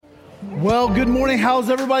Well, good morning. How's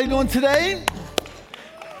everybody doing today?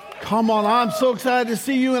 Come on, I'm so excited to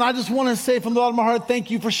see you, and I just want to say from the bottom of my heart, thank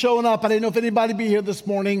you for showing up. I didn't know if anybody would be here this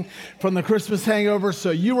morning from the Christmas hangover, so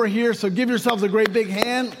you were here, so give yourselves a great big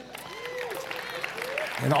hand.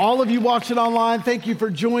 And all of you watching online, thank you for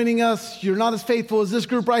joining us. You're not as faithful as this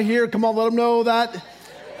group right here. Come on, let them know that.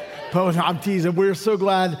 But I'm teasing. We're so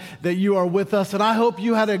glad that you are with us, and I hope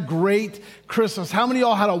you had a great Christmas. How many of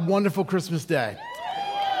y'all had a wonderful Christmas day?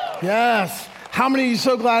 Yes. How many of you are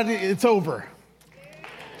so glad it's over?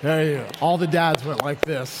 There you go. All the dads went like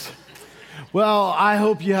this. Well, I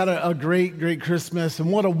hope you had a great Christmas,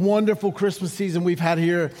 and what a wonderful Christmas season we've had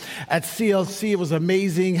here at CLC. It was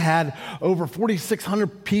amazing. Had over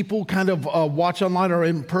 4,600 people kind of watch online or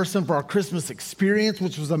in person for our Christmas experience,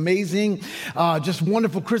 which was amazing. Just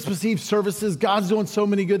wonderful Christmas Eve services. God's doing so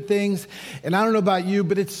many good things, and I don't know about you,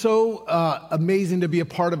 but it's so amazing to be a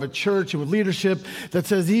part of a church and with leadership that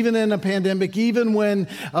says even in a pandemic, even when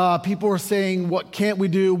people are saying, what can't we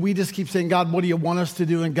do? We just keep saying, God, what do you want us to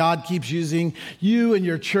do? And God keeps using you and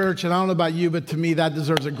your church, and I don't know about you, but to me, that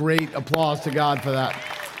deserves a great applause to God for that.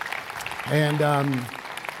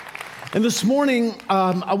 And this morning,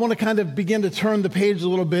 I want to kind of begin to turn the page a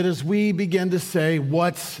little bit as we begin to say,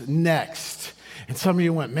 what's next? And some of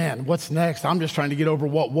you went, man, what's next? I'm just trying to get over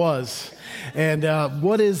what was. And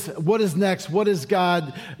what is next? What is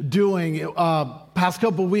God doing? Past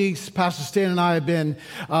couple of weeks, Pastor Stan and I have been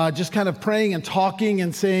just kind of praying and talking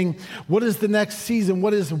and saying, what is the next season?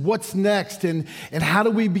 What's next? And how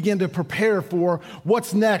do we begin to prepare for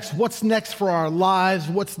what's next? What's next for our lives?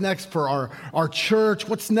 What's next for our church?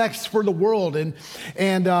 What's next for the world?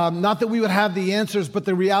 And not that we would have the answers, but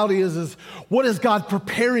the reality is what is God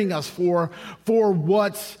preparing us for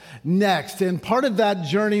what's next? And part of that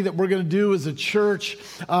journey that we're going to do as a church,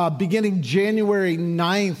 beginning January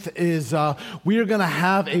 9th, is we are going to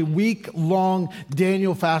have a week-long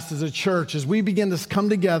Daniel fast as a church as we begin to come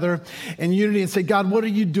together in unity and say, God, what are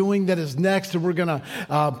you doing that is next? And we're going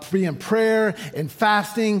to be in prayer and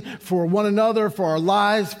fasting for one another, for our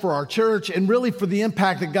lives, for our church, and really for the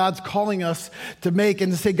impact that God's calling us to make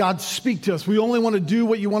and to say, God, speak to us. We only want to do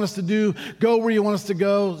what you want us to do, go where you want us to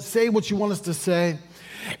go, say what you want us to say.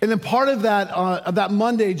 And then part of that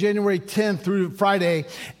Monday, January 10th through Friday,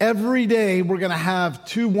 every day we're going to have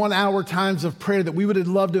 2 one-hour times of prayer that we would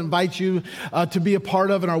love to invite you to be a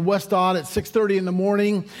part of in our West Odd at 6:30 in the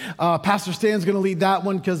morning. Pastor Stan's going to lead that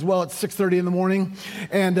one because, well, it's 6:30 in the morning.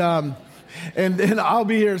 And then I'll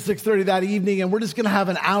be here at 6:30 that evening, and we're just going to have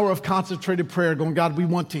an hour of concentrated prayer going, God, we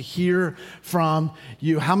want to hear from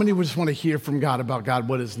you. How many would just want to hear from God about God,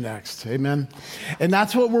 what is next? Amen? And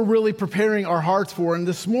that's what we're really preparing our hearts for. And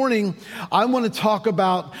this morning, I want to talk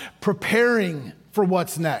about preparing for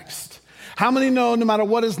what's next. How many know no matter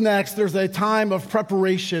what is next, there's a time of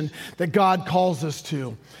preparation that God calls us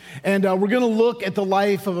to? And we're going to look at the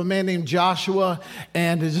life of a man named Joshua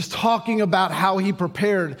and just talking about how he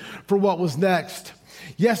prepared for what was next.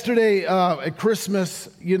 Yesterday at Christmas,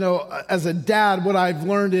 as a dad, what I've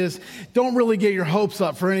learned is don't really get your hopes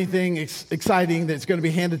up for anything exciting that's going to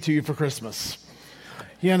be handed to you for Christmas.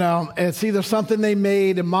 It's either something they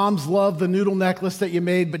made, and moms love the noodle necklace that you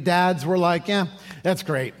made, but dads were like, yeah, that's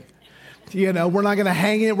great. We're not going to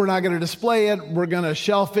hang it. We're not going to display it. We're going to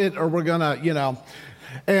shelf it, or we're going to,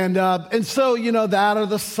 And so, that or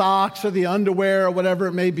the socks or the underwear or whatever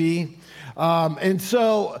it may be. And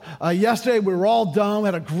so yesterday we were all done. We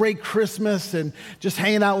had a great Christmas and just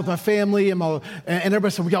hanging out with my family. And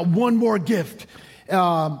everybody said, we got one more gift.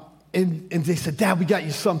 And they said, Dad, we got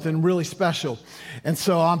you something really special. And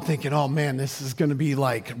so I'm thinking, oh man, this is going to be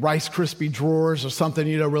like Rice Krispie drawers or something,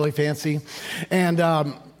 really fancy.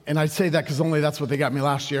 And I say that because only that's what they got me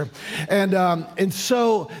last year. And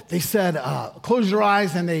so they said, close your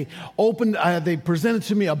eyes, and they they presented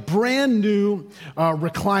to me a brand new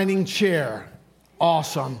reclining chair.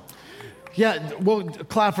 Awesome. Yeah, well,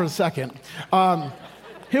 clap for a second.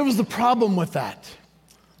 Here was the problem with that.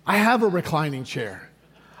 I have a reclining chair.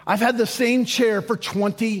 I've had the same chair for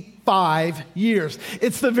 25 years.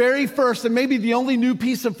 It's the very first and maybe the only new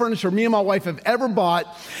piece of furniture me and my wife have ever bought,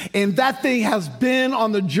 and that thing has been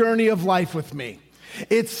on the journey of life with me.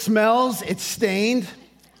 It smells, it's stained.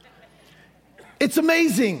 It's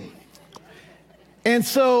amazing. And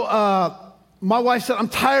so my wife said, I'm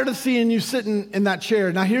tired of seeing you sitting in that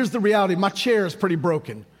chair. Now here's the reality, my chair is pretty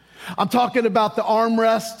broken. I'm talking about the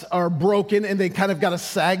armrests are broken and they kind of got a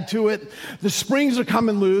sag to it. The springs are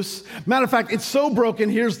coming loose. Matter of fact, it's so broken,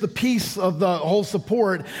 here's the piece of the whole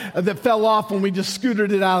support that fell off when we just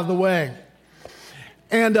scooted it out of the way.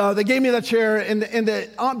 And they gave me that chair, and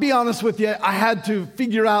I'll be honest with you, I had to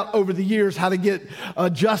figure out over the years how to get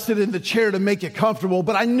adjusted in the chair to make it comfortable,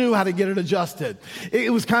 but I knew how to get it adjusted.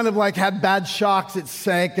 It was kind of like had bad shocks, it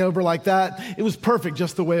sank over like that. It was perfect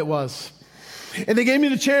just the way it was. And they gave me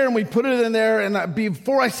the chair, and we put it in there, and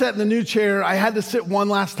before I sat in the new chair, I had to sit one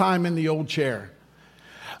last time in the old chair.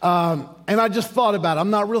 And I just thought about it. I'm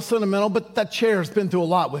not real sentimental, but that chair has been through a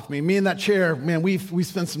lot with me. Me and that chair, man, we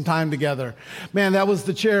spent some time together. Man, that was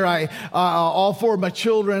the chair all four of my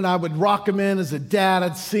children, I would rock them in as a dad.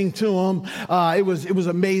 I'd sing to them. It was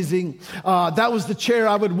amazing. That was the chair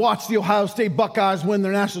I would watch the Ohio State Buckeyes win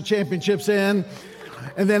their national championships in.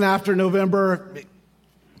 And then after November,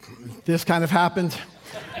 this kind of happened.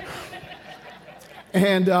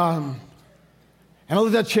 And I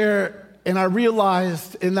looked at that chair, and I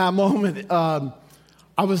realized in that moment, I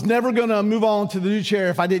was never going to move on to the new chair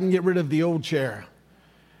if I didn't get rid of the old chair.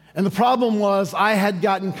 And the problem was I had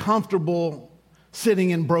gotten comfortable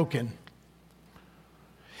sitting in broken.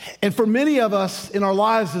 And for many of us in our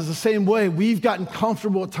lives is the same way. We've gotten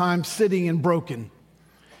comfortable at times sitting in broken.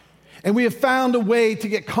 And we have found a way to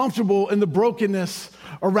get comfortable in the brokenness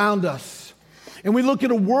around us. And we look at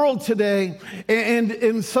a world today,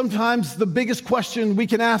 and sometimes the biggest question we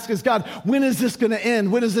can ask is, God, when is this going to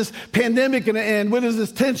end? When is this pandemic going to end? When is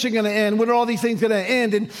this tension going to end? When are all these things going to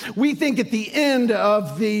end? And we think at the end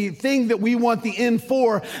of the thing that we want the end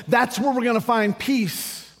for, that's where we're going to find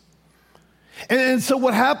peace. And so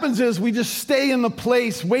what happens is we just stay in the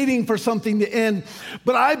place waiting for something to end.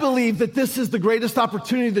 But I believe that this is the greatest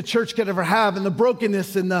opportunity the church could ever have, in the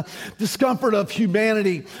brokenness and the discomfort of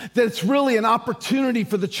humanity, that it's really an opportunity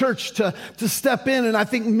for the church to step in. And I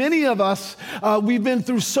think many of us, we've been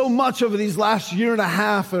through so much over these last year and a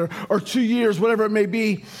half or 2 years, whatever it may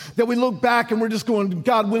be, that we look back and we're just going,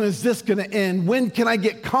 God, when is this going to end? When can I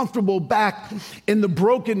get comfortable back in the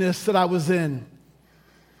brokenness that I was in?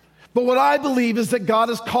 But what I believe is that God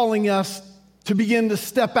is calling us to begin to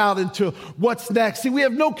step out into what's next. See, we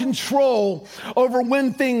have no control over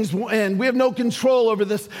when things will end. We have no control over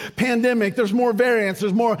this pandemic. There's more variants.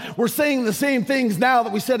 There's more. We're saying the same things now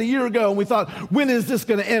that we said a year ago, and we thought, when is this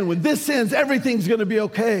going to end? When this ends, everything's going to be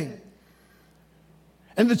okay.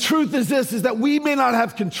 And the truth is this, is that we may not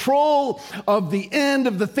have control of the end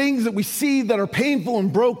of the things that we see that are painful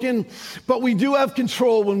and broken, but we do have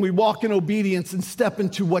control when we walk in obedience and step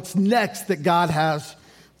into what's next that God has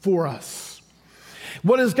for us.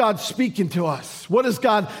 What is God speaking to us? What is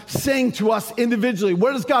God saying to us individually?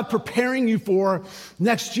 What is God preparing you for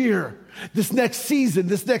next year, this next season,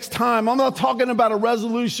 this next time? I'm not talking about a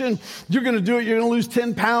resolution. You're going to do it. You're going to lose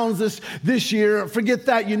 10 pounds this year. Forget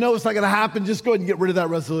that. You know it's not going to happen. Just go ahead and get rid of that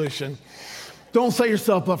resolution. Don't set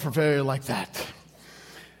yourself up for failure like that.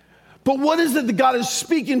 But what is it that God is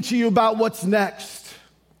speaking to you about what's next?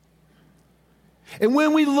 And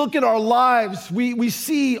when we look at our lives, we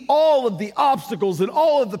see all of the obstacles and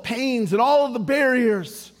all of the pains and all of the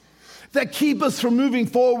barriers that keep us from moving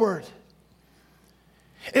forward.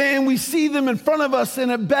 And we see them in front of us,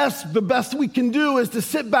 and at best, the best we can do is to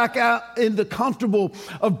sit back out in the comfortable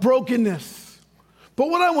of brokenness. But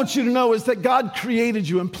what I want you to know is that God created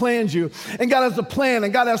you and planned you, and God has a plan,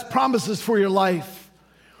 and God has promises for your life.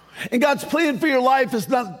 And God's plan for your life is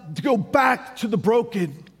not to go back to the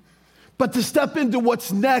broken, but to step into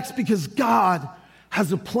what's next, because God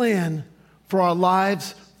has a plan for our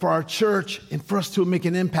lives, for our church, and for us to make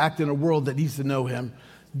an impact in a world that needs to know Him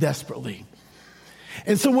desperately.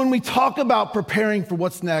 And so when we talk about preparing for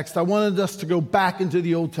what's next, I wanted us to go back into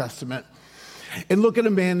the Old Testament and look at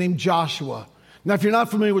a man named Joshua. Now, if you're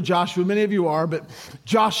not familiar with Joshua, many of you are, but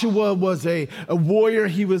Joshua was a warrior.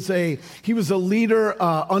 He was a leader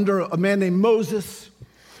under a man named Moses.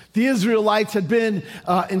 The Israelites had been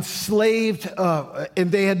enslaved,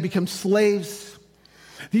 and they had become slaves.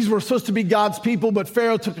 These were supposed to be God's people, but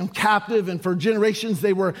Pharaoh took them captive, and for generations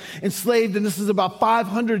they were enslaved. And this is about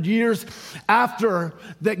 500 years after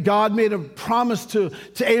that God made a promise to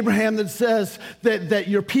Abraham that says that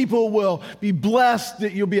your people will be blessed,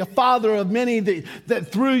 that you'll be a father of many,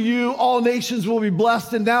 that through you all nations will be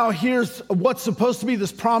blessed. And now here's what's supposed to be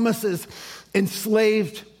this promise is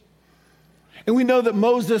enslaved. And we know that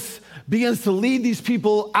Moses begins to lead these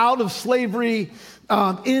people out of slavery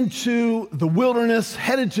into the wilderness,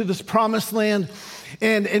 headed to this promised land.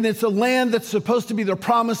 And it's a land that's supposed to be their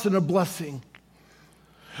promise and a blessing.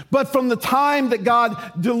 But from the time that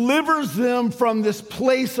God delivers them from this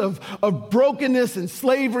place of brokenness and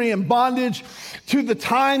slavery and bondage to the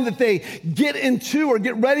time that they get into or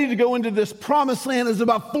get ready to go into this promised land is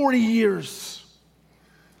about 40 years.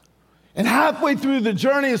 And halfway through the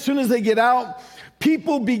journey, as soon as they get out,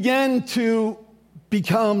 people begin to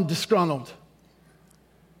become disgruntled.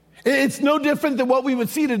 It's no different than what we would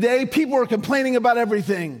see today. People are complaining about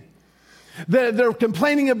everything. They're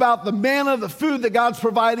complaining about the manna, the food that God's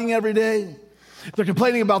providing every day. They're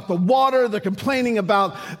complaining about the water. They're complaining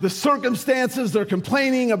about the circumstances. They're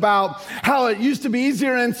complaining about how it used to be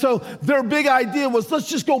easier. And so their big idea was, let's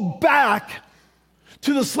just go back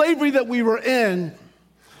to the slavery that we were in.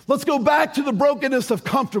 Let's go back to the brokenness of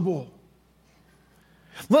comfortable.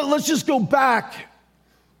 Let's just go back.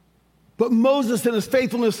 But Moses in his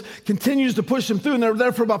faithfulness continues to push them through, and they're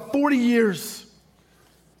there for about 40 years.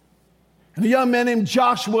 And a young man named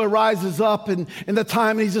Joshua rises up in the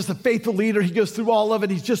time, and he's just a faithful leader. He goes through all of it.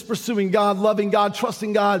 He's just pursuing God, loving God,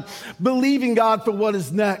 trusting God, believing God for what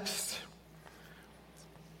is next.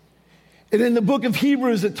 And in the book of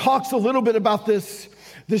Hebrews, it talks a little bit about this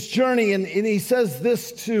journey, and he says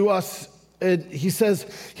this to us. He says,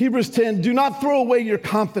 Hebrews 10, do not throw away your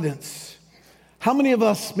confidence. How many of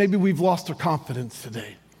us, maybe we've lost our confidence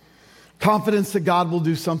today? Confidence that God will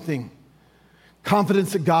do something.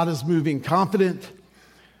 Confidence that God is moving. Confident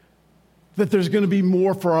that there's going to be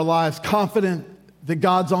more for our lives. Confident that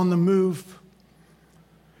God's on the move.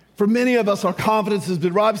 For many of us, our confidence has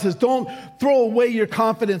been robbed. It says, don't throw away your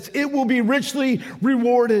confidence. It will be richly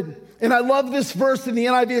rewarded. And I love this verse in the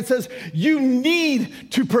NIV. It says, you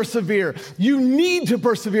need to persevere. You need to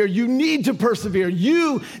persevere. You need to persevere.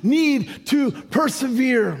 You need to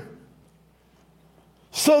persevere.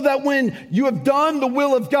 So that when you have done the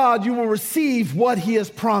will of God, you will receive what he has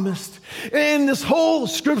promised. And this whole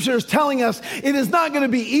scripture is telling us it is not going to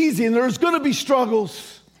be easy, and there's going to be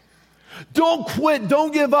struggles. Don't quit.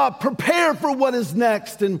 Don't give up. Prepare for what is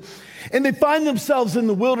next. And they find themselves in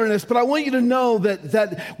the wilderness. But I want you to know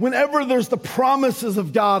that whenever there's the promises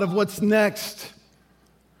of God of what's next,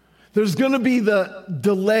 there's going to be the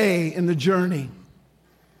delay in the journey.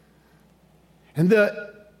 And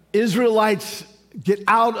the Israelites get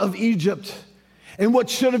out of Egypt, and what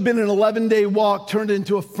should have been an 11-day walk turned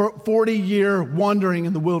into a 40-year wandering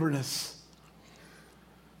in the wilderness.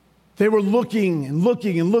 They were looking and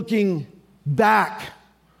looking and looking back,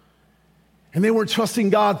 and they weren't trusting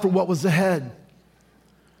God for what was ahead.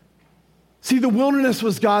 See, the wilderness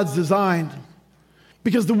was God's design,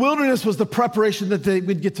 because the wilderness was the preparation that they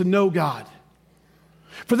would get to know God.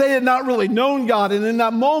 For they had not really known God, and in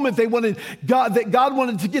that moment they wanted God, that God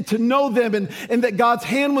wanted to get to know them, and that God's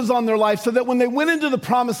hand was on their life, so that when they went into the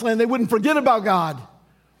promised land, they wouldn't forget about God.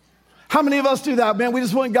 How many of us do that, man? We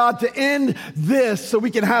just want God to end this so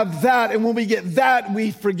we can have that, and when we get that,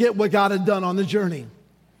 we forget what God had done on the journey.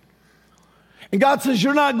 And God says,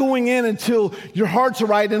 you're not going in until your hearts are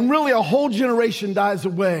right, and really a whole generation dies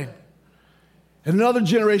away. And another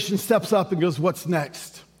generation steps up and goes, what's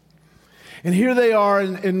next? And here they are,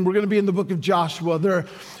 and we're going to be in the book of Joshua. They're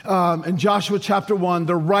in Joshua chapter 1.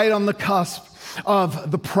 They're right on the cusp of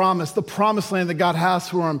the promised land that God has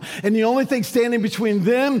for them. And the only thing standing between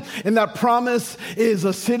them and that promise is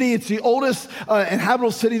a city. It's the oldest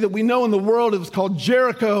inhabitable city that we know in the world. It was called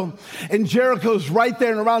Jericho. And Jericho's right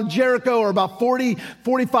there. And around Jericho are about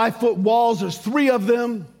 45-foot walls. There's 3 of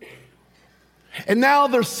them. And now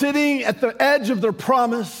they're sitting at the edge of their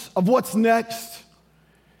promise of what's next.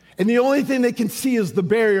 And the only thing they can see is the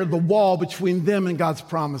barrier, the wall between them and God's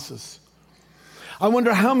promises. I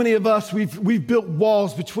wonder how many of us, we've built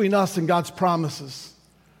walls between us and God's promises.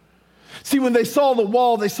 See, when they saw the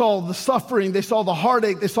wall, they saw the suffering, they saw the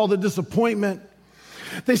heartache, they saw the disappointment,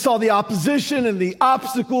 they saw the opposition and the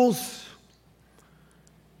obstacles.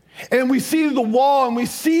 And we see the wall and we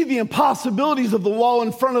see the impossibilities of the wall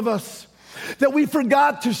in front of us, that we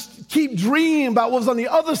forgot to keep dreaming about what was on the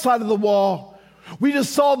other side of the wall. We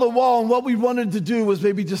just saw the wall, and what we wanted to do was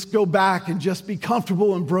maybe just go back and just be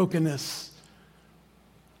comfortable in brokenness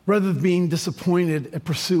rather than being disappointed at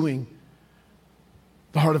pursuing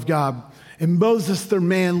the heart of God. And Moses, their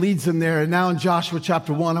man, leads them there. And now in Joshua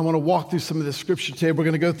chapter 1, I want to walk through some of the scripture today. We're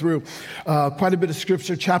going to go through quite a bit of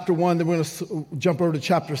scripture, chapter 1, then we're going to jump over to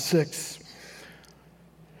chapter 6.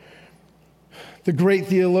 The great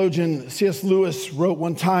theologian C.S. Lewis wrote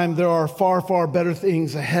one time, there are far, far better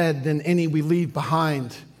things ahead than any we leave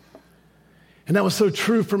behind. And that was so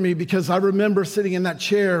true for me, because I remember sitting in that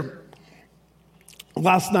chair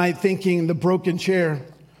last night thinking, the broken chair,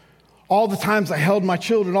 all the times I held my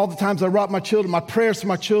children, all the times I rocked my children, my prayers for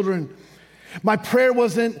my children. My prayer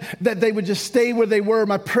wasn't that they would just stay where they were.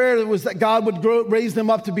 My prayer was that God would raise them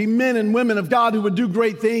up to be men and women of God who would do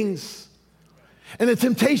great things. And the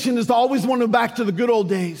temptation is to always want to go back to the good old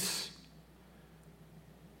days.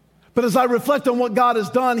 But as I reflect on what God has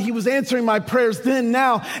done, he was answering my prayers then,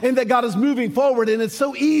 now, and that God is moving forward. And it's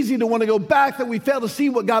so easy to want to go back that we fail to see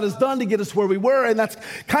what God has done to get us where we were. And that's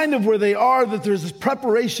kind of where they are, that there's this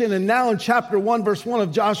preparation. And now in chapter 1, verse 1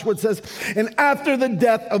 of Joshua, it says, and after the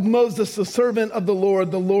death of Moses, the servant of the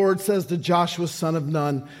Lord says to Joshua, son of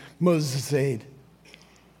Nun, Moses' aide.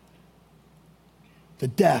 The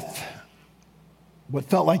death, what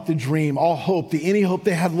felt like the dream, all hope, any hope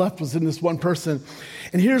they had left was in this one person.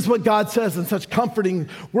 And here's what God says in such comforting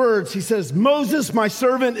words. He says, Moses, my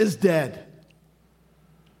servant, is dead.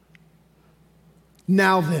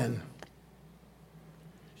 Now then,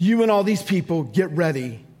 you and all these people get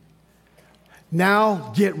ready.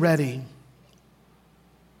 Now get ready.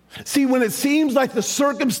 See, when it seems like the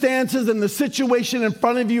circumstances and the situation in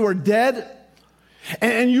front of you are dead,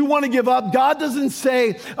 and you want to give up, God doesn't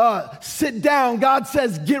say, sit down. God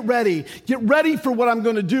says, get ready. Get ready for what I'm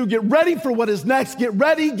going to do. Get ready for what is next. Get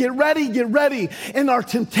ready, get ready, get ready. And our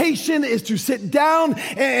temptation is to sit down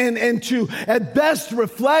and to, at best,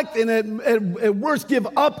 reflect and at worst, give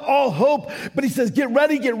up all hope. But he says, get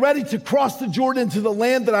ready to cross the Jordan to the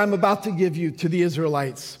land that I'm about to give you, to the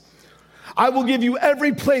Israelites. I will give you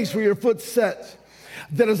every place where your foot set.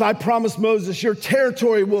 That as I promised Moses, your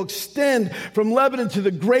territory will extend from Lebanon to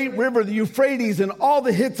the great river, the Euphrates, and all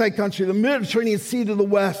the Hittite country, the Mediterranean Sea to the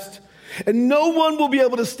west. And no one will be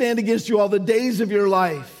able to stand against you all the days of your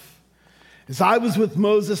life. As I was with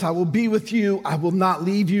Moses, I will be with you. I will not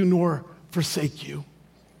leave you nor forsake you.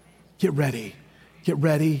 Get ready, get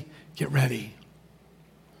ready, get ready.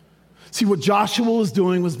 See, what Joshua was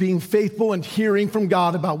doing was being faithful and hearing from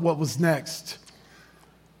God about what was next.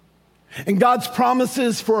 And God's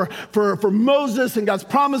promises for Moses and God's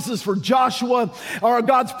promises for Joshua are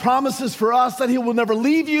God's promises for us that he will never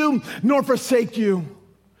leave you nor forsake you.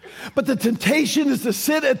 But the temptation is to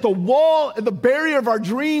sit at the wall, at the barrier of our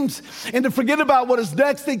dreams, and to forget about what is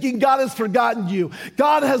next, thinking God has forgotten you.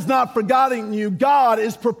 God has not forgotten you. God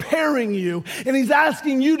is preparing you, and he's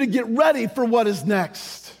asking you to get ready for what is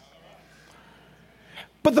next.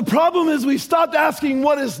 But the problem is we stopped asking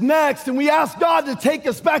what is next, and we asked God to take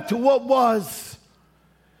us back to what was.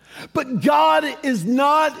 But God is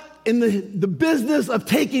not in the business of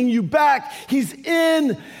taking you back. He's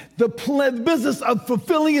in the business of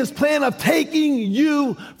fulfilling his plan of taking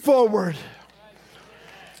you forward.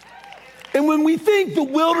 And when we think the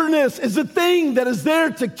wilderness is the thing that is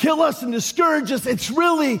there to kill us and discourage us, it's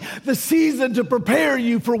really the season to prepare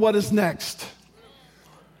you for what is next.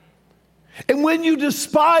 And when you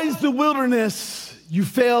despise the wilderness, you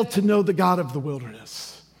fail to know the God of the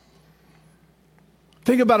wilderness.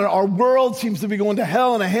 Think about it. Our world seems to be going to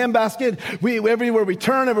hell in a handbasket. Everywhere we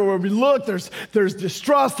turn, everywhere we look, there's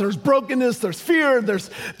distrust, there's brokenness, there's fear,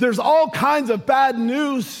 there's all kinds of bad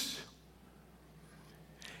news.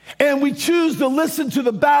 And we choose to listen to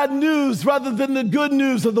the bad news rather than the good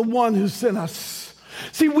news of the one who sent us.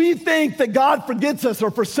 See, we think that God forgets us or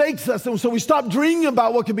forsakes us, and so we stop dreaming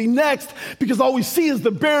about what could be next because all we see is the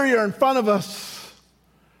barrier in front of us.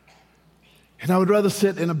 And I would rather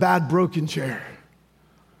sit in a bad, broken chair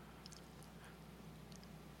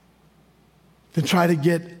than try to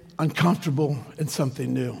get uncomfortable in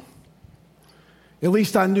something new. At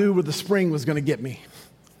least I knew where the spring was going to get me.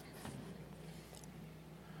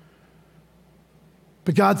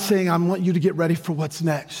 But God's saying, I want you to get ready for what's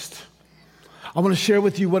next. I want to share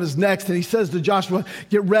with you what is next. And he says to Joshua,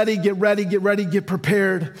 get ready, get ready, get ready, get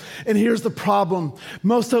prepared. And here's the problem.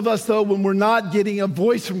 Most of us, though, when we're not getting a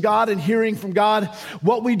voice from God and hearing from God,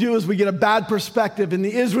 what we do is we get a bad perspective. And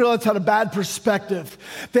the Israelites had a bad perspective.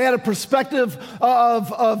 They had a perspective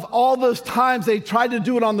of all those times they tried to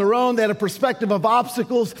do it on their own. They had a perspective of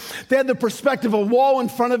obstacles. They had the perspective of a wall in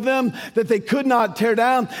front of them that they could not tear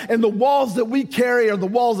down. And the walls that we carry are the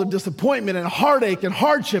walls of disappointment and heartache and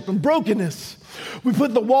hardship and brokenness. We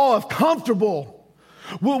put the wall of comfortable.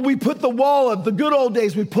 We put the wall of the good old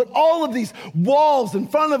days. We put all of these walls in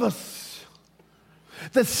front of us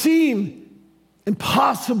that seem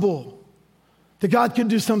impossible, that God could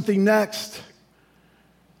do something next.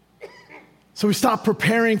 So we stop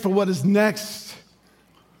preparing for what is next.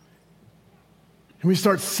 And we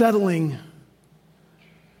start settling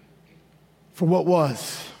for what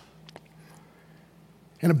was.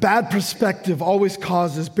 And a bad perspective always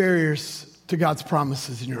causes barriers to God's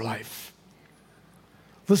promises in your life.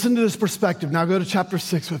 Listen to this perspective. Now go to chapter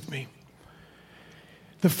 6 with me.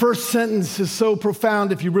 The first sentence is so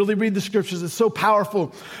profound. If you really read the scriptures, it's so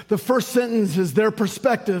powerful. The first sentence is their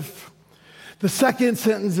perspective. The second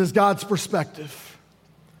sentence is God's perspective.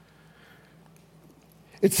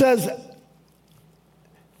 It says,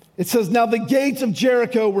 It says, now the gates of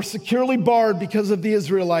Jericho were securely barred because of the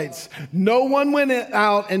Israelites. No one went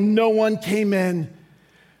out and no one came in.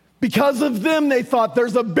 Because of them, they thought,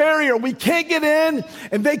 there's a barrier. We can't get in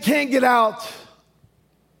and they can't get out.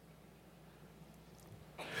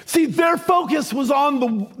 See, their focus was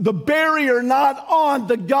on the barrier, not on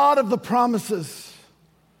the God of the promises.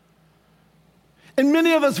 And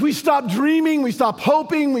many of us, we stop dreaming, we stop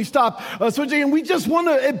hoping, we stop switching, and we just want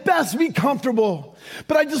to, at best, be comfortable.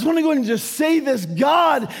 But I just want to go ahead and just say this.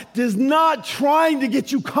 God is not trying to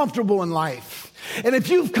get you comfortable in life. And if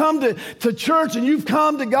you've come to church and you've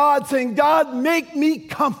come to God saying, God, make me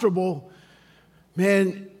comfortable,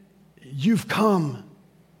 man, you've come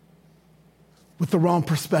with the wrong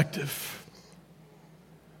perspective.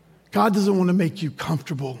 God doesn't want to make you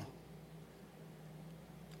comfortable.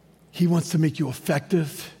 He wants to make you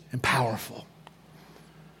effective and powerful.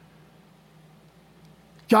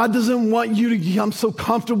 God doesn't want you to become so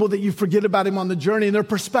comfortable that you forget about him on the journey. And their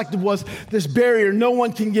perspective was this barrier. No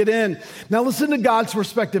one can get in. Now listen to God's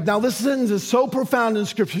perspective. Now this sentence is so profound in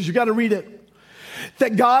scriptures. You got to read it.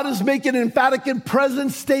 That God is making an emphatic and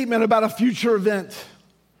present statement about a future event.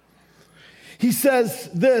 He says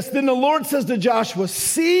this, then the Lord says to Joshua,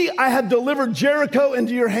 see, I have delivered Jericho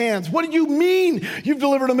into your hands. What do you mean you've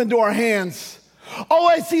delivered them into our hands? All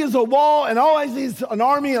I see is a wall, and all I see is an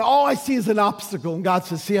army, and all I see is an obstacle. And God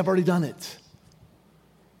says, see, I've already done it.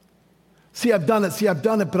 See, I've done it.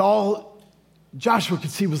 But all Joshua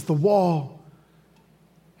could see was the wall.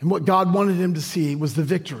 And what God wanted him to see was the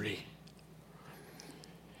victory.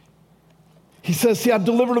 He says, see, I've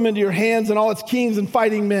delivered them into your hands and all its kings and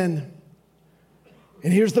fighting men.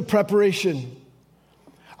 And here's the preparation.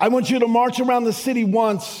 I want you to march around the city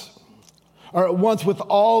once with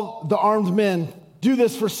all the armed men. Do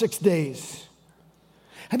this for 6 days.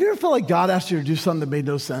 Have you ever felt like God asked you to do something that made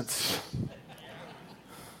no sense?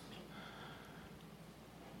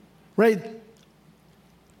 Right?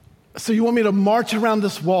 So you want me to march around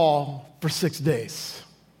this wall for 6 days.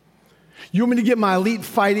 You want me to get my elite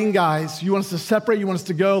fighting guys. You want us to separate. You want us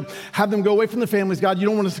to go, have them go away from their families. God, you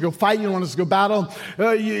don't want us to go fight. You don't want us to go battle.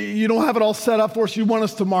 You don't have it all set up for us. You want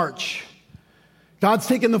us to march. God's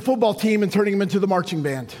taking the football team and turning them into the marching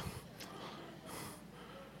band.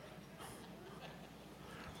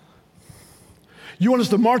 You want us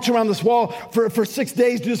to march around this wall for 6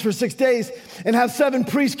 days, do this for 6 days, and have 7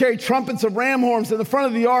 priests carry trumpets of ram horns in the front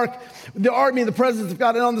of the ark, the army in the presence of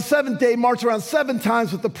God. And on the 7th day, march around 7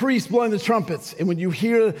 times with the priests blowing the trumpets. And when you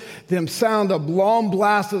hear them sound a long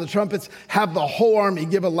blast of the trumpets, have the whole army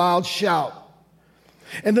give a loud shout.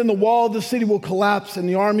 And then the wall of the city will collapse and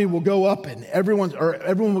the army will go up and everyone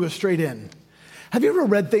will go straight in. Have you ever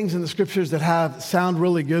read things in the scriptures that sound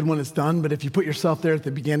really good when it's done, but if you put yourself there at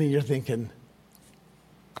the beginning, you're thinking,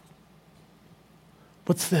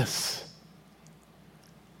 what's this?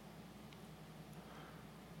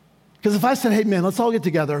 Because if I said, hey, man, let's all get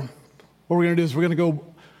together, what we're going to do is we're going to go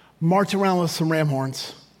march around with some ram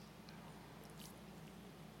horns.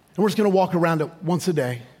 And we're just going to walk around it once a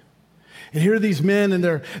day. And here are these men, and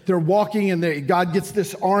they're walking, and God gets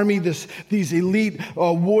this army, these elite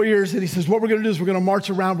warriors, and he says, what we're going to do is we're going to march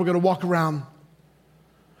around, we're going to walk around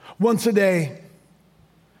once a day.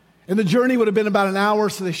 And the journey would have been about an hour,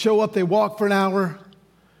 so they show up, they walk for an hour,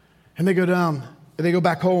 and they go down, and they go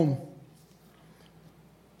back home.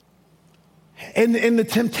 And the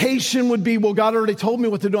temptation would be, well, God already told me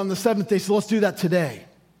what to do on the 7th day, so let's do that today.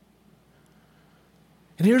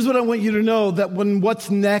 And here's what I want you to know, that when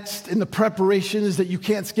what's next in the preparation is that you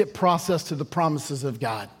can't skip process to the promises of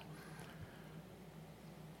God.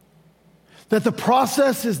 That the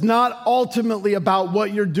process is not ultimately about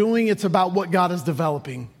what you're doing, it's about what God is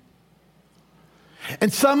developing.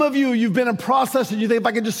 And some of you, you've been in process and you think, if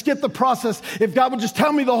I could just skip the process, if God would just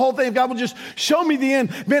tell me the whole thing, if God would just show me the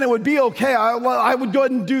end, man, it would be okay. I would go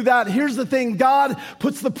ahead and do that. Here's the thing. God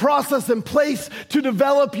puts the process in place to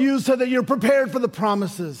develop you so that you're prepared for the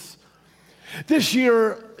promises. This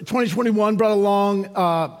year, 2021, brought along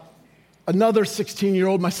another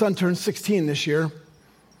 16-year-old. My son turned 16 this year.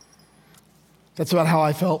 That's about how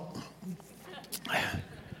I felt.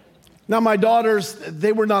 Now, my daughters,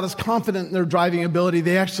 they were not as confident in their driving ability.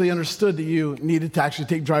 They actually understood that you needed to actually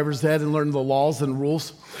take driver's ed and learn the laws and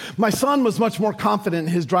rules. My son was much more confident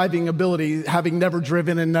in his driving ability, having never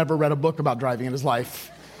driven and never read a book about driving in his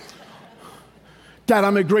life. Dad,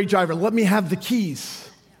 I'm a great driver. Let me have the keys.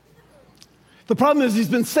 The problem is he's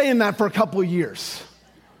been saying that for a couple of years.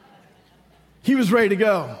 He was ready to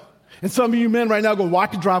go. And some of you men right now go, well, I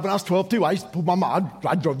could drive when I was 12 too. I used to pull my mom.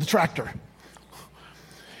 I drove the tractor.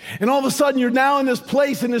 And all of a sudden, you're now in this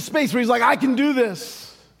place, in this space where he's like, I can do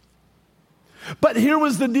this. But here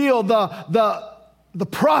was the deal. The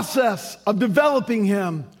process of developing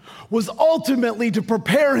him was ultimately to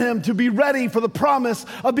prepare him to be ready for the promise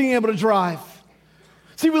of being able to drive.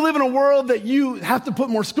 See, we live in a world that you have to put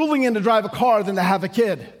more schooling in to drive a car than to have a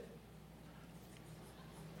kid.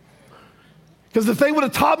 Because if they would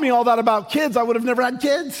have taught me all that about kids, I would have never had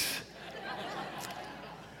kids.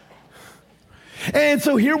 And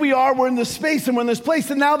so here we are, we're in this space and we're in this place,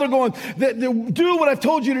 and now they're going, do what I've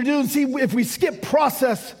told you to do. And see, if we skip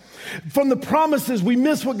process from the promises, we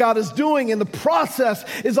miss what God is doing, and the process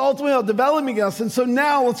is ultimately about developing us. And so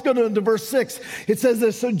now let's go to verse 6. It says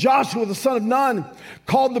this, so Joshua, the son of Nun,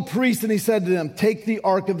 called the priests, and he said to them, take the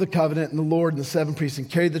ark of the covenant and the Lord and the 7 priests and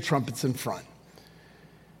carry the trumpets in front.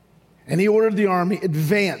 And he ordered the army,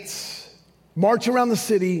 advance, march around the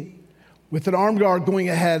city with an armed guard going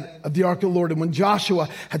ahead of the ark of the Lord. And when Joshua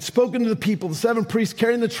had spoken to the people, the 7 priests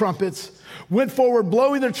carrying the trumpets went forward,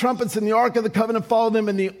 blowing their trumpets, and the ark of the covenant followed them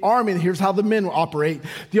in the army. And here's how the men operate.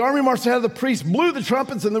 The army marched ahead of the priests, blew the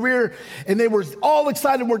trumpets in the rear, and they were all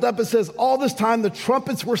excited and worked up. It says, all this time the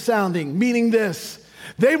trumpets were sounding, meaning this.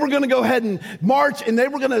 They were going to go ahead and march, and they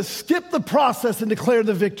were going to skip the process and declare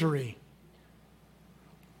the victory.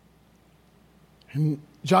 And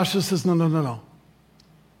Joshua says, no.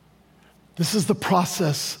 This is the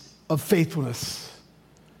process of faithfulness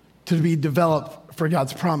to be developed for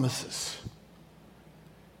God's promises.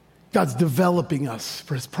 God's developing us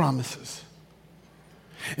for his promises.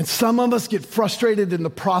 And some of us get frustrated in the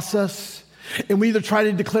process, and we either try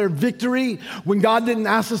to declare victory when God didn't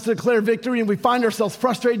ask us to declare victory, and we find ourselves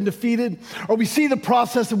frustrated and defeated, or we see the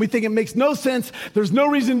process and we think it makes no sense, there's no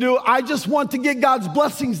reason to do it, I just want to get God's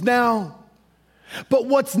blessings now. But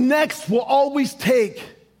what's next will always take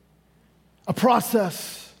a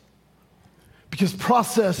process, because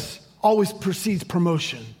process always precedes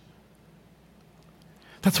promotion.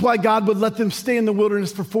 That's why God would let them stay in the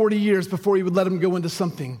wilderness for 40 years before he would let them go into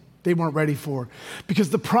something they weren't ready for. Because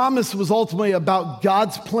the promise was ultimately about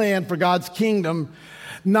God's plan for God's kingdom,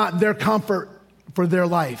 not their comfort for their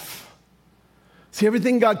life. See,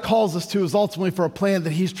 everything God calls us to is ultimately for a plan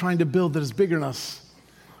that he's trying to build that is bigger than us.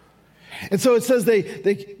 And so it says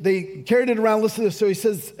they carried it around. Listen to this. So he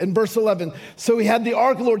says in verse 11, so he had the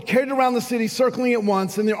ark of the Lord carried around the city, circling it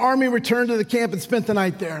once, and the army returned to the camp and spent the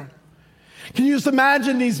night there. Can you just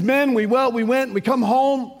imagine these men? We went, we come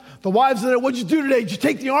home. The wives are there. What'd you do today? Did you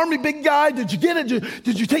take the army, big guy? Did you get it?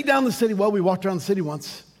 Did you take down the city? Well, we walked around the city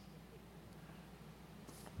once.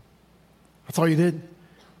 That's all you did?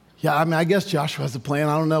 Yeah, I guess Joshua has a plan.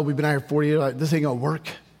 I don't know. We've been out here 40 years. Like, this ain't going to work.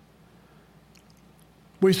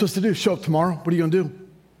 What are you supposed to do? Show up tomorrow? What are you going to do?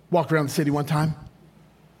 Walk around the city one time.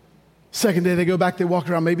 Second day, they go back, they walk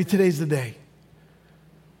around. Maybe today's the day.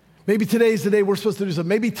 Maybe today's the day we're supposed to do something.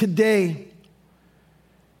 Maybe today.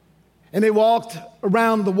 And they walked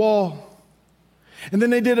around the wall. And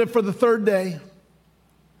then they did it for the 3rd day,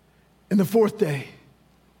 and the 4th day,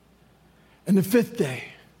 and the 5th day.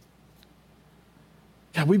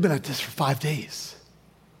 God, we've been at this for 5 days.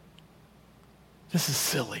 This is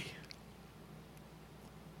silly.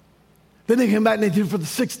 Then they came back and they did it for the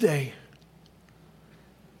 6th day.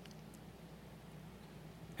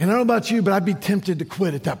 And I don't know about you, but I'd be tempted to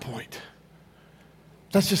quit at that point.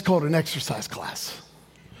 That's just called an exercise class.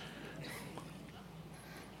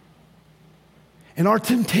 And our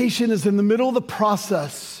temptation is in the middle of the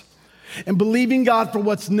process and believing God for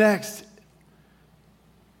what's next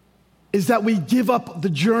is that we give up the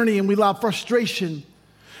journey and we allow frustration.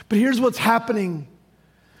 But here's what's happening.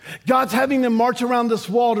 God's having them march around this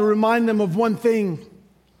wall to remind them of one thing.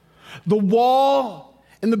 The wall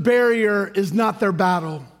and the barrier is not their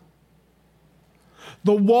battle.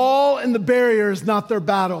 The wall and the barrier is not their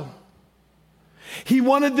battle. He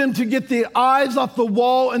wanted them to get the eyes off the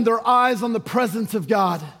wall and their eyes on the presence of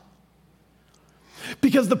God.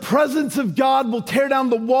 Because the presence of God will tear down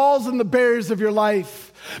the walls and the barriers of your life.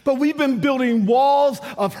 But we've been building walls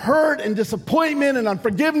of hurt and disappointment and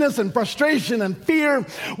unforgiveness and frustration and fear.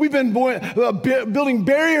 We've been building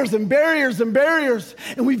barriers and barriers and barriers.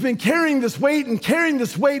 And we've been carrying this weight and carrying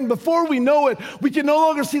this weight. And before we know it, we can no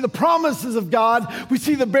longer see the promises of God. We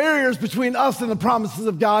see the barriers between us and the promises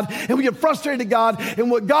of God. And we get frustrated at God.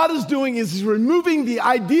 And what God is doing is he's removing the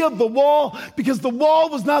idea of the wall, because the wall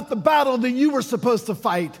was not the battle that you were supposed to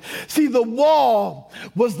fight. See, the wall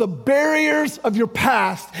was the barriers of your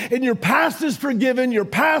past. And your past is forgiven, your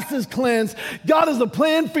past is cleansed. God has a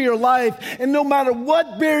plan for your life, and no matter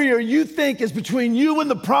what barrier you think is between you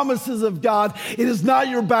and the promises of God, it is not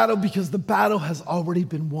your battle, because the battle has already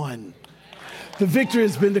been won. The victory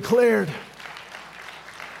has been declared.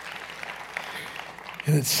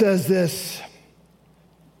 And it says this,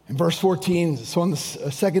 In verse 14, so on the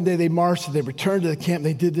second day they marched and they returned to the camp.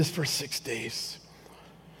 They did this for 6 days.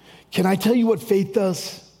 Can I tell you what faith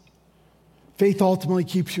does? Faith ultimately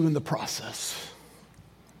keeps you in the process.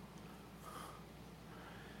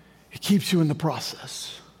 It keeps you in the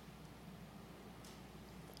process.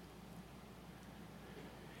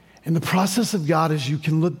 And the process of God is you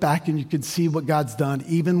can look back and you can see what God's done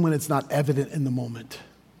even when it's not evident in the moment.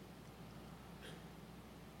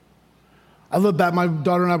 I look back, my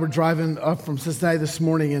daughter and I were driving up from Cincinnati this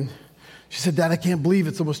morning and she said, Dad, I can't believe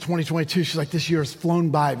it's almost 2022. She's like, this year has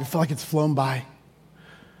flown by. I feel like it's flown by.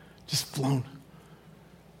 Just flown.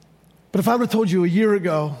 But if I would have told you a year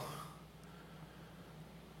ago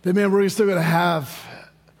that, man, we're still going to have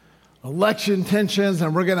election tensions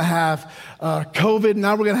and we're going to have COVID,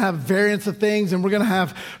 now we're going to have variants of things and we're going to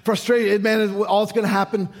have frustration, man, all it's going to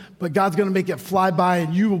happen, but God's going to make it fly by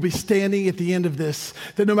and you will be standing at the end of this.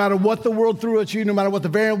 That no matter what the world threw at you, no matter what the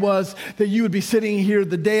variant was, that you would be sitting here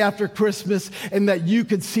the day after Christmas and that you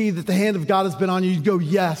could see that the hand of God has been on you. You'd go,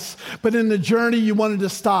 yes. But in the journey, you wanted to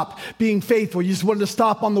stop being faithful. You just wanted to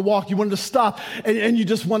stop on the walk. You wanted to stop and you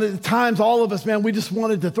just wanted, at times, all of us, man, we just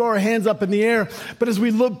wanted to throw our hands up in the air. But as we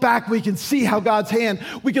look back, we can see how God's hand,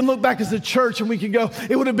 we can look back as a church and we can go,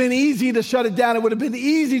 it would have been easy to shut it down. It would have been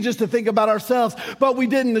easy just to think about ourselves, but we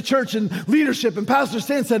didn't. The church and leadership and Pastor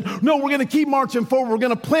Stan said, no, we're going to keep marching forward. We're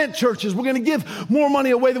going to plant churches. We're going to give more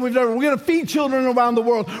money away than we've ever. We're going to feed children around the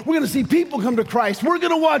world. We're going to see people come to Christ. We're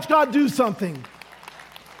going to watch God do something.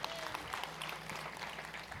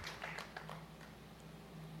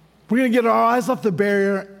 We're going to get our eyes off the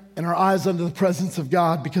barrier and our eyes under the presence of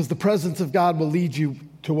God, because the presence of God will lead you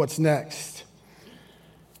to what's next.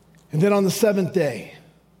 And then on the seventh day,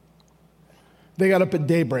 they got up at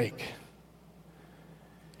daybreak.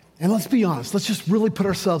 And let's be honest, let's just really put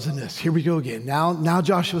ourselves in this. Here we go again. Now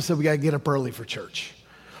Joshua said we got to get up early for church.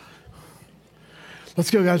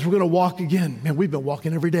 Let's go, guys. We're going to walk again. Man, we've been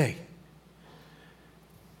walking every day.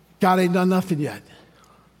 God ain't done nothing yet.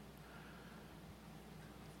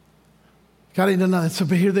 God ain't done nothing. So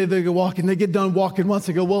but here they go walking. They get done walking once.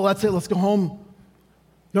 They go, well, that's it. Let's go home.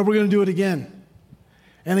 No, we're going to do it again.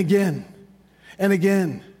 And again. And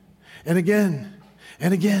again. And again.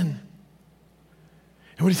 And again.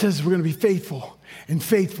 And what he says is we're going to be faithful and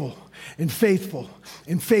faithful and faithful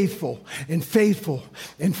and faithful and faithful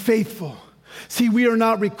and faithful. See, we are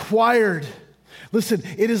not required. Listen,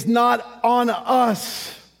 it is not on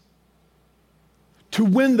us to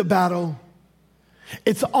win the battle.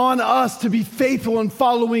 It's on us to be faithful in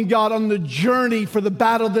following God on the journey for the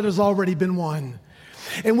battle that has already been won.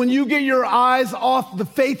 And when you get your eyes off the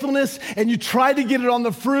faithfulness and you try to get it on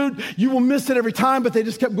the fruit, you will miss it every time, but they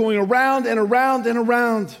just kept going around and around and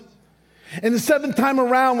around. And the seventh time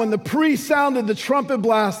around, when the priest sounded the trumpet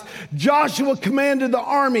blast, Joshua commanded the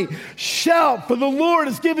army, shout, for the Lord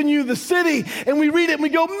has given you the city. And we read it and we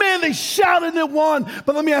go, man, they shouted and it won.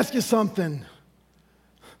 But let me ask you something.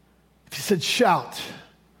 If he said shout,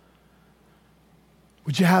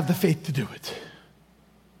 would you have the faith to do it?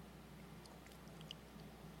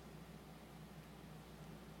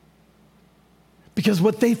 Because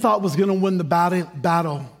what they thought was going to win the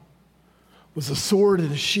battle was a sword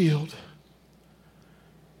and a shield.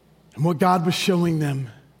 And what God was showing them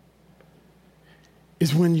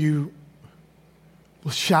is when you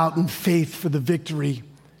will shout in faith for the victory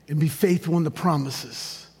and be faithful in the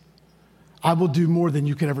promises, I will do more than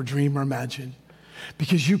you could ever dream or imagine.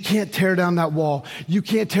 Because you can't tear down that wall. You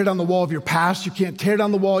can't tear down the wall of your past. You can't tear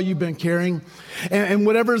down the wall you've been carrying. And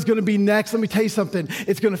whatever is going to be next, let me tell you something.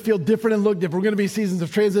 It's going to feel different and look different. We're going to be seasons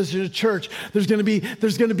of transition to church. There's going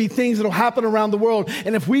to be things that will happen around the world.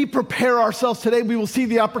 And if we prepare ourselves today, we will see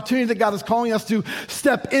the opportunity that God is calling us to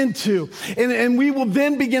step into. And we will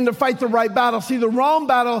then begin to fight the right battle. See, the wrong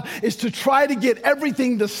battle is to try to get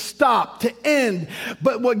everything to stop, to end.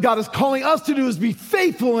 But what God is calling us to do is be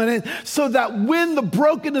faithful in it so that when the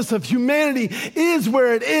brokenness of humanity is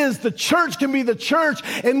where it is, the church can be the church,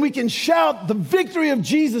 and we can shout the victory of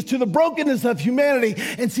Jesus to the brokenness of humanity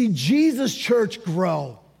and see Jesus' church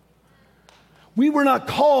grow. We were not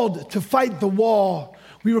called to fight the wall.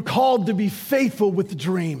 We were called to be faithful with the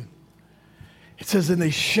dream. It says, and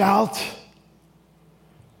they shout,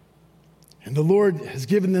 and the Lord has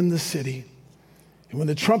given them the city. And when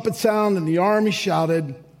the trumpet sounded and the army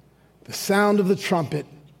shouted, the sound of the trumpet,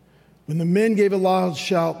 when the men gave a loud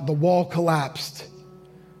shout, the wall collapsed.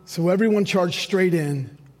 So everyone charged straight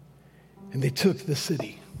in, and they took the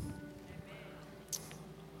city.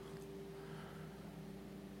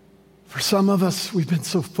 For some of us, we've been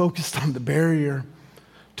so focused on the barrier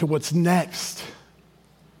to what's next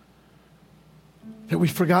that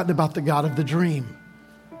we've forgotten about the God of the dream.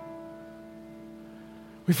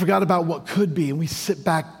 We forgot about what could be, and we sit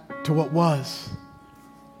back to what was.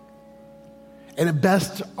 And at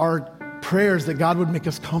best, our prayers that God would make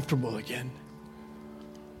us comfortable again.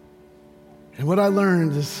 And what I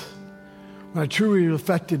learned is when I truly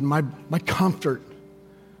reflected, my comfort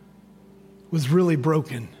was really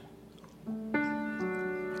broken.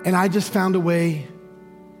 And I just found a way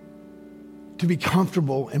to be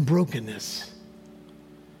comfortable in brokenness.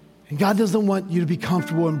 And God doesn't want you to be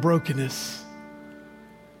comfortable in brokenness.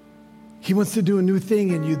 He wants to do a new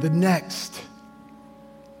thing in you, the next.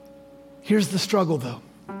 Here's the struggle, though.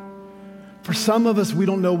 For some of us, we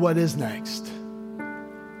don't know what is next.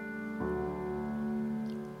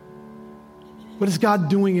 What is God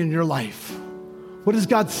doing in your life? What is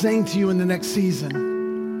God saying to you in the next season?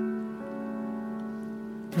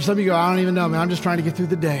 For some of you go, I don't even know, man. I'm just trying to get through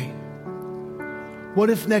the day. What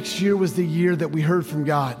if next year was the year that we heard from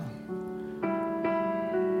God?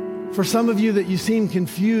 For some of you that you seem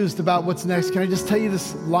confused about what's next, can I just tell you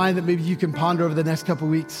this line that maybe you can ponder over the next couple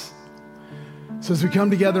of weeks? So as we come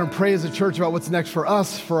together and pray as a church about what's next for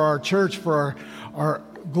us, for our church, for our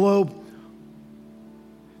globe,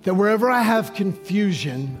 that wherever I have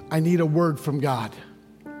confusion, I need a word from God.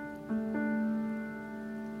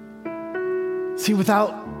 See,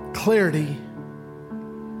 without clarity,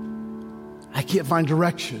 I can't find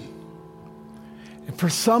direction. And for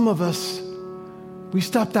some of us, we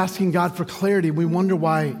stopped asking God for clarity. We wonder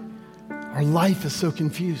why our life is so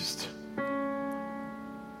confused.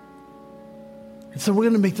 And so we're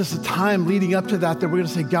going to make this a time leading up to that we're going to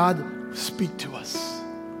say, God, speak to us.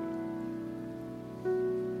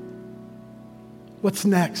 What's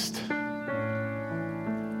next?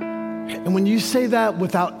 And when you say that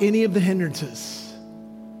without any of the hindrances,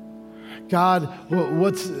 God,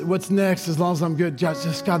 what's next as long as I'm good?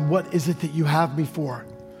 Just God, what is it that you have me for?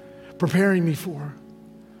 Preparing me for?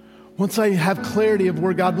 Once I have clarity of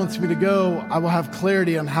where God wants me to go, I will have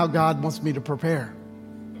clarity on how God wants me to prepare.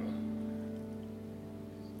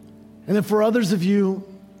 And then for others of you,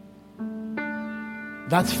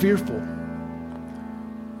 that's fearful.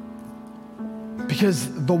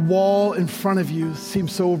 Because the wall in front of you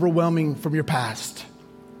seems so overwhelming from your past.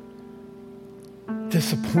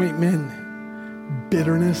 Disappointment,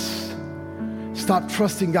 bitterness. Stop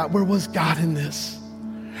trusting God. Where was God in this?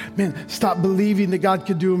 Man, stop believing that God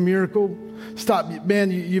could do a miracle. Stop,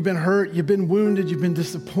 man, you've been hurt, you've been wounded, you've been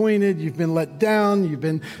disappointed, you've been let down, you've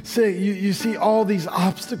been sick. You see all these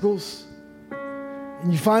obstacles.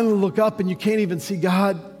 And you finally look up and you can't even see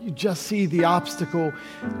God. You just see the obstacle.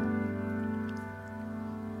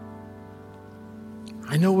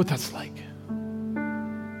 I know what that's like.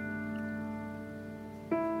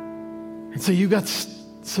 And so you got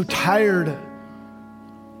so tired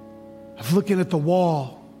of looking at the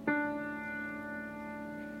wall.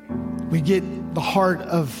 We get the heart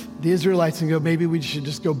of the Israelites and go, maybe we should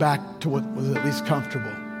just go back to what was at least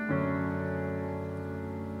comfortable.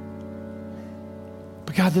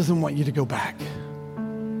 But God doesn't want you to go back.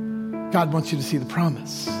 God wants you to see the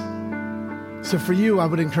promise. So for you, I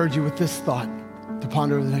would encourage you with this thought to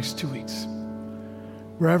ponder over the next 2 weeks.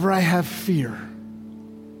 Wherever I have fear,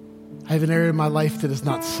 I have an area of my life that is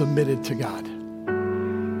not submitted to God.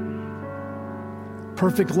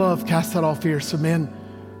 Perfect love casts out all fear. So man,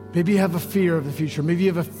 maybe you have a fear of the future. Maybe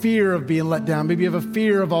you have a fear of being let down. Maybe you have a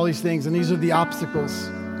fear of all these things, and these are the obstacles.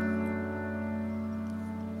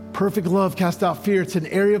 Perfect love casts out fear. It's an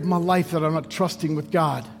area of my life that I'm not trusting with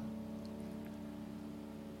God.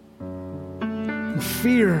 And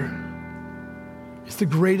fear is the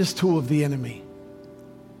greatest tool of the enemy.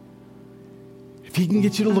 If he can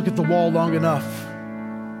get you to look at the wall long enough,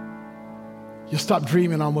 you'll stop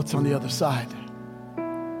dreaming on what's on the other side.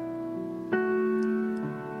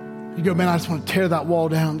 You go, man, I just want to tear that wall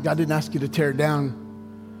down. God didn't ask you to tear it down.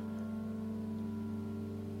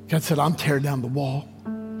 God said, I'm tearing down the wall.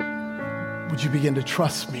 Would you begin to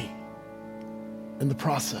trust me in the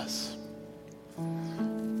process?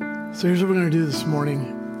 So here's what we're going to do this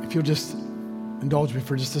morning. If you'll just indulge me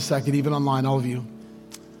for just a second, even online, all of you.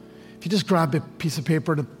 If you just grab a piece of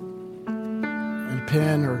paper and a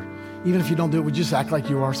pen, or even if you don't do it, would you just act like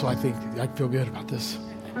you are, so I think I feel good about this.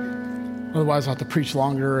 Otherwise, I'll have to preach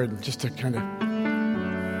longer and just to kind of...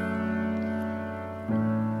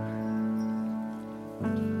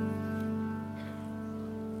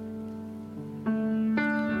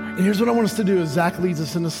 And here's what I want us to do as Zach leads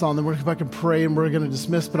us in the song. Then we're going to come back and pray, and we're going to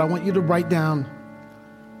dismiss. But I want you to write down,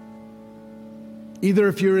 either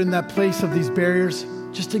if you're in that place of these barriers,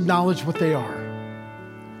 just acknowledge what they are.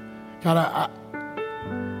 God,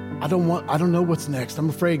 I don't know what's next. I'm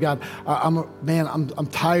afraid, God. I'm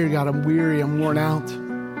tired, God. I'm weary. I'm worn out.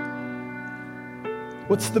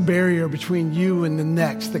 What's the barrier between you and the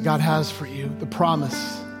next that God has for you, the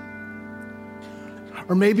promise?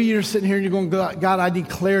 Or maybe you're sitting here and you're going, God, I need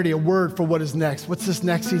clarity, a word for what is next. What's this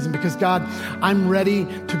next season? Because God, I'm ready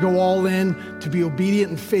to go all in, to be obedient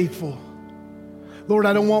and faithful. Lord,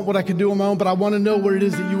 I don't want what I can do on my own, but I want to know what it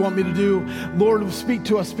is that you want me to do. Lord, speak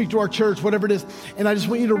to us, speak to our church, whatever it is. And I just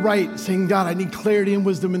want you to write saying, God, I need clarity and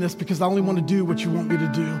wisdom in this because I only want to do what you want me to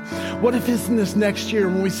do. What if it's in this next year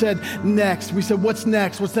when we said next, we said, what's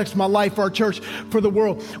next? What's next for my life, for our church, for the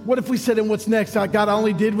world? What if we said in what's next, God, I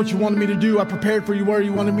only did what you wanted me to do. I prepared for you where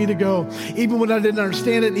you wanted me to go. Even when I didn't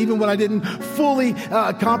understand it, and even when I didn't fully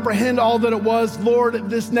comprehend all that it was, Lord,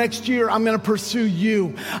 this next year, I'm going to pursue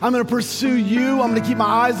you. I'm going to pursue you. I'm going to keep my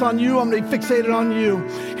eyes on you. I'm going to be fixated on you.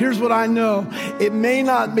 Here's what I know. It may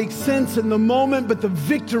not make sense in the moment, but the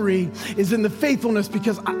victory is in the faithfulness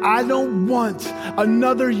because I don't want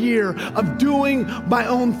another year of doing my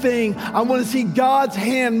own thing. I want to see God's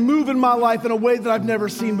hand move in my life in a way that I've never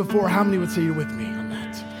seen before. How many would say you're with me on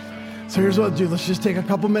that? So here's what I'll do. Let's just take a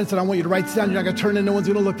couple minutes and I want you to write this down. You're not going to turn it. No one's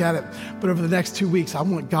going to look at it. But over the next 2 weeks, I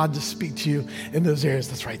want God to speak to you in those areas.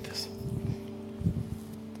 Let's write this.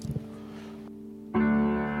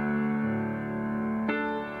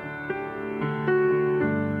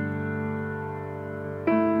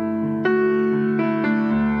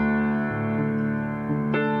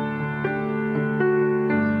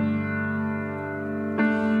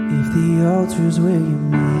 The altar's where you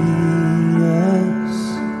meet us.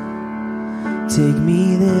 Take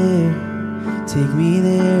me there, take me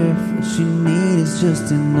there. If what you need is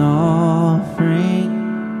just an offering,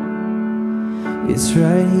 it's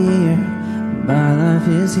right here. My life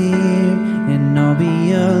is here, and I'll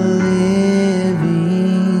be a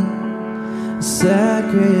living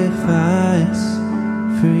sacrifice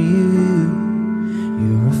for you.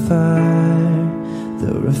 You're a fire,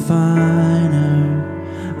 the refiner.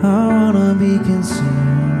 I wanna be consumed.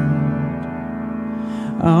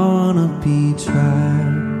 I wanna be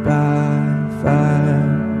tried by fire,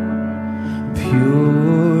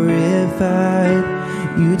 purified.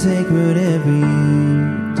 You take whatever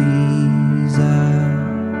you desire.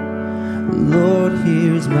 Lord,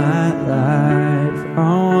 here's my life. I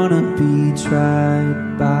wanna be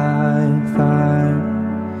tried by fire,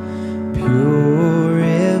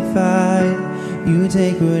 purified. You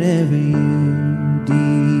take whatever you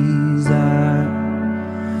desire.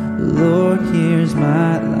 Lord, here's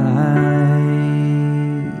my life.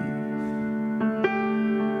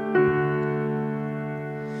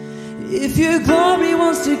 If your glory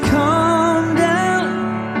wants to come down,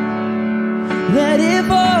 let it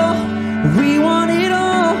fall. We want it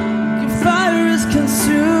all. Your fire is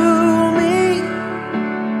consuming.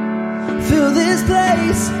 Fill this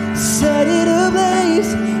place, set it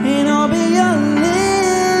ablaze, and I'll be a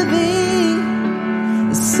living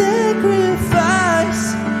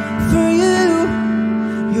sacrifice for you.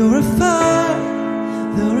 You're a fire,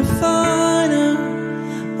 the refiner.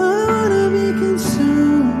 I wanna be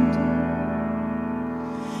consumed.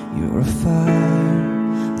 You're a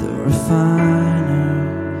fire, the refiner.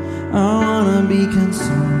 I wanna be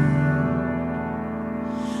consumed.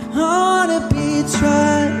 I wanna be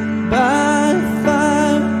tried by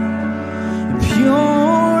fire,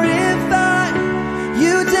 purified.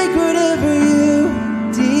 You take whatever you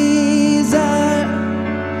desire.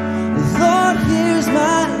 Lord, here's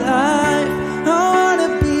my life. I wanna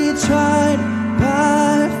be tried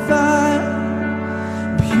by fire,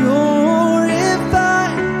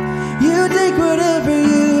 purified. You take whatever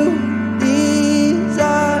you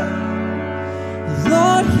desire.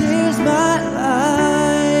 Lord, here's my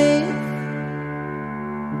life.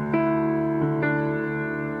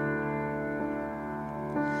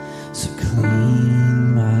 So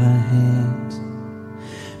clean my hands,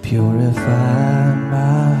 purify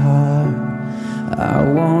my heart. I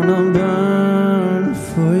wanna burn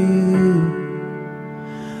for you,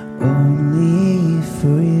 only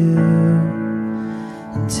for you.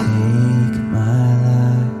 And take my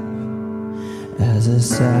life as a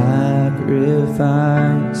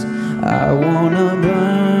sacrifice. I wanna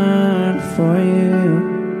burn for you,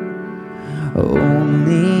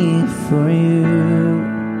 only for you.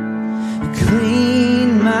 Clean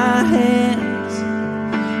my hands,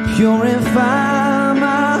 purify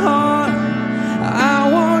my heart. I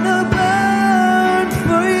wanna burn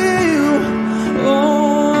for you,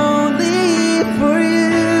 only for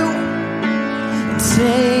you.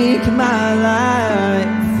 Take my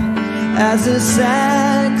life as a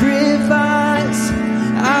sacrifice.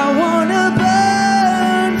 I wanna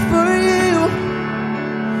burn for you,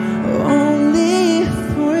 only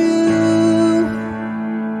for you.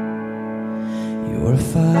 You're a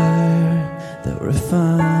fire that refines.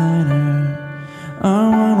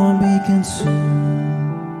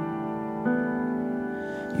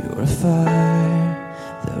 You're a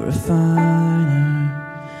fire, the refiner.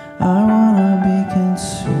 I wanna be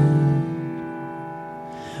consumed.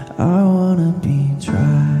 I wanna be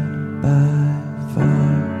tried by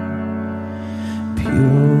fire.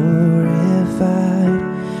 Purified,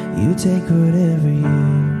 you take whatever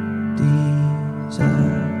you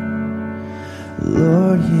desire.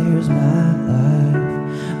 Lord, here's my life.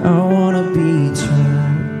 I wanna be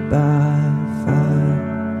tried by fire.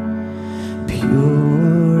 Purified,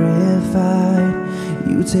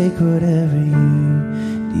 you take whatever you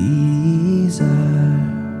desire.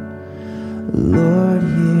 Lord,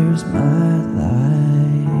 here's my life.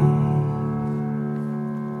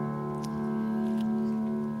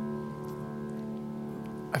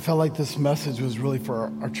 I felt like this message was really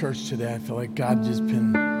for our church today. I feel like God just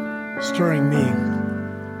been stirring me.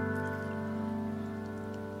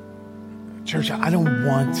 Church, I don't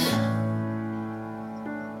want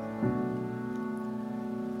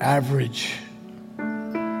average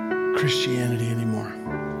Christianity anymore.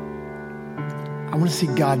 I want to see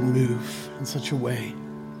God move in such a way.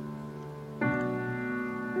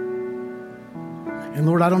 And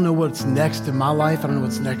Lord, I don't know what's next in my life. I don't know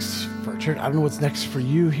what's next for our church. I don't know what's next for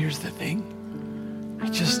you. Here's the thing. I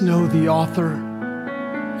just know the author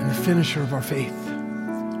and the finisher of our faith.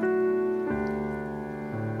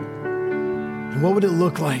 And what would it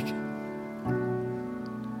look like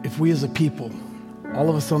if we as a people, all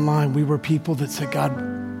of us online, we were people that said, God,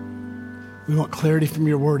 we want clarity from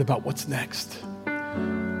your word about what's next.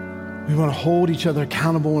 We want to hold each other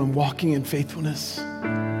accountable and walking in faithfulness.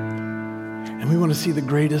 And we want to see the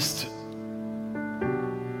greatest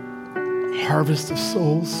harvest of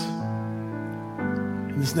souls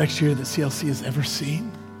in this next year that CLC has ever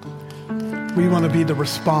seen. We want to be the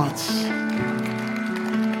response.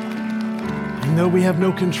 And though we have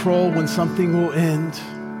no control when something will end,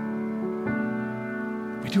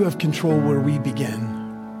 we do have control where we begin.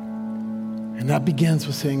 And that begins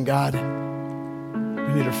with saying, God,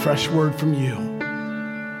 we need a fresh word from you,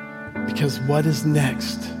 because what is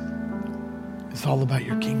next is all about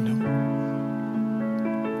your kingdom.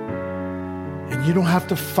 And you don't have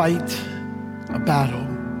to fight a battle.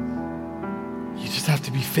 You just have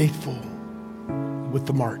to be faithful with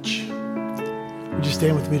the march. Would you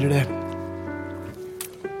stand with me today?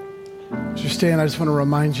 As you stand, I just want to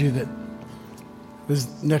remind you that this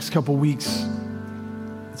next couple weeks,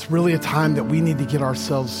 it's really a time that we need to get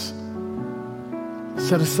ourselves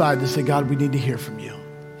set aside to say, God, we need to hear from you.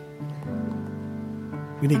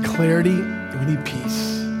 We need clarity and we need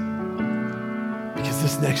peace. Because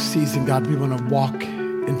this next season, God, we want to walk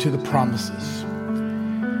into the promises.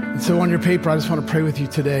 And so on your paper, I just want to pray with you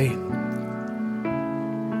today.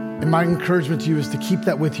 And my encouragement to you is to keep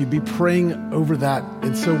that with you. Be praying over that.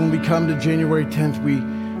 And so when we come to January 10th,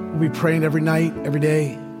 we'll be praying every night, every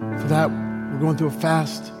day for that. We're going through a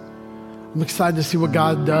fast. I'm excited to see what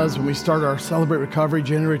God does when we start our Celebrate Recovery,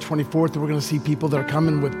 January 24th. And we're going to see people that are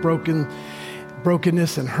coming with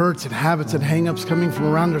brokenness and hurts and habits and hangups coming from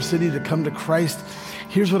around our city to come to Christ.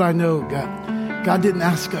 Here's what I know, God didn't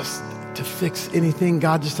ask us to fix anything.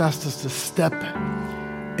 God just asked us to step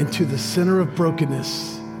into the center of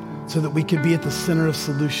brokenness so that we could be at the center of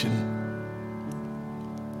solution.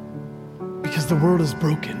 Because the world is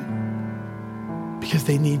broken. Because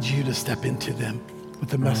they need you to step into them with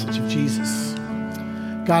the message of Jesus.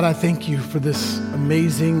 God, I thank you for this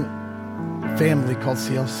amazing family called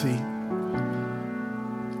CLC.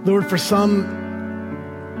 Lord, for some,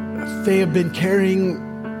 they have been carrying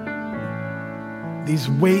these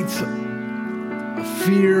weights of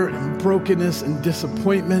fear and brokenness and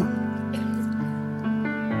disappointment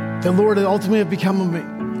that, Lord, it ultimately have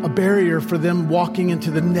become a barrier for them walking into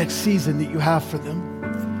the next season that you have for them.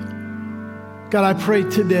 God, I pray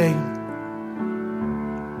today,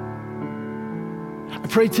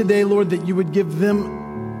 Lord, that you would give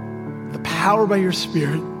them the power by your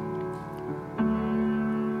Spirit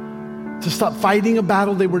to stop fighting a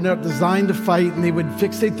battle they were not designed to fight, and they would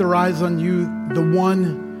fixate their eyes on you, the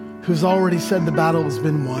one who's already said the battle has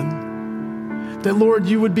been won. That, Lord,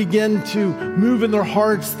 you would begin to move in their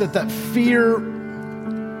hearts, that fear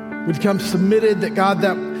would become submitted, that God,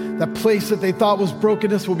 that place that they thought was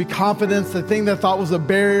brokenness will be confidence, the thing that thought was a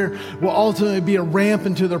barrier will ultimately be a ramp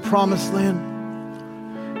into their promised land.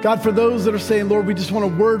 God, for those that are saying, Lord, we just want a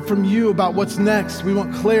word from you about what's next. We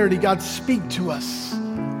want clarity. God, speak to us.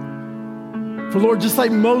 For Lord, just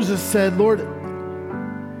like Moses said, Lord,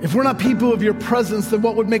 if we're not people of your presence, then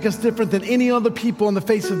what would make us different than any other people on the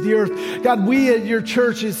face of the earth? God, we at your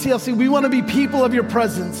church, at CLC, we want to be people of your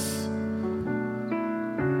presence,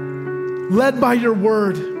 led by your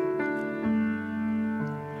word,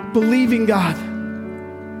 believing, God,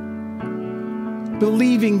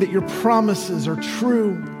 believing that your promises are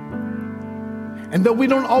true. And though we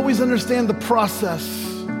don't always understand the process,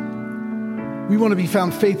 we want to be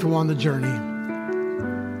found faithful on the journey.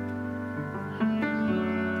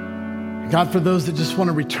 God, for those that just want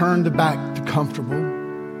to return back to comfortable,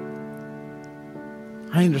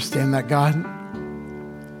 I understand that, God.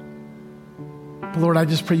 But Lord, I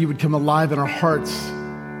just pray you would come alive in our hearts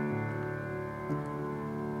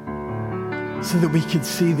so that we could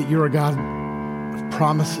see that you're a God of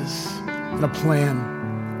promises and a plan,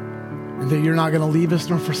 and that you're not going to leave us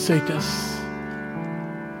nor forsake us.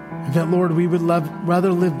 And that, Lord, we would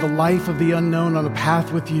rather live the life of the unknown on a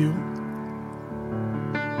path with you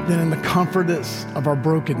than in the comfort of our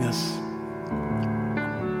brokenness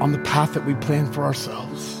on the path that we plan for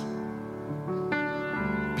ourselves.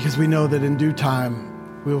 Because we know that in due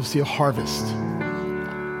time, we will see a harvest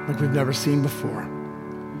like we've never seen before.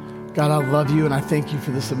 God, I love you and I thank you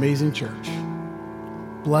for this amazing church.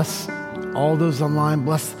 Bless all those online.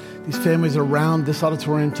 Bless these families around this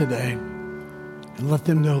auditorium today. And let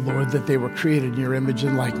them know, Lord, that they were created in your image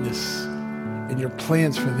and likeness. And your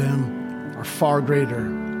plans for them are far greater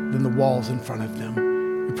than the walls in front of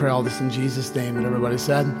them. We pray all this in Jesus' name. And everybody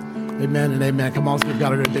said, amen and amen. Come on, let's give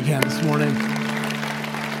God a great big hand this morning.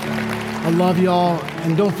 I love y'all.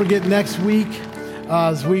 And don't forget next week,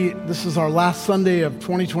 this is our last Sunday of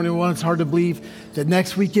 2021. It's hard to believe that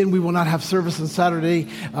next weekend we will not have service on Saturday,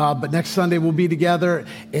 but next Sunday we'll be together,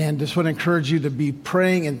 and just want to encourage you to be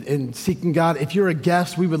praying and seeking God. If you're a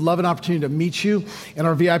guest, we would love an opportunity to meet you in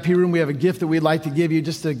our VIP room. We have a gift that we'd like to give you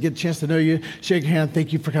just to get a chance to know you. Shake your hand.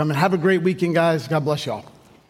 Thank you for coming. Have a great weekend, guys. God bless y'all.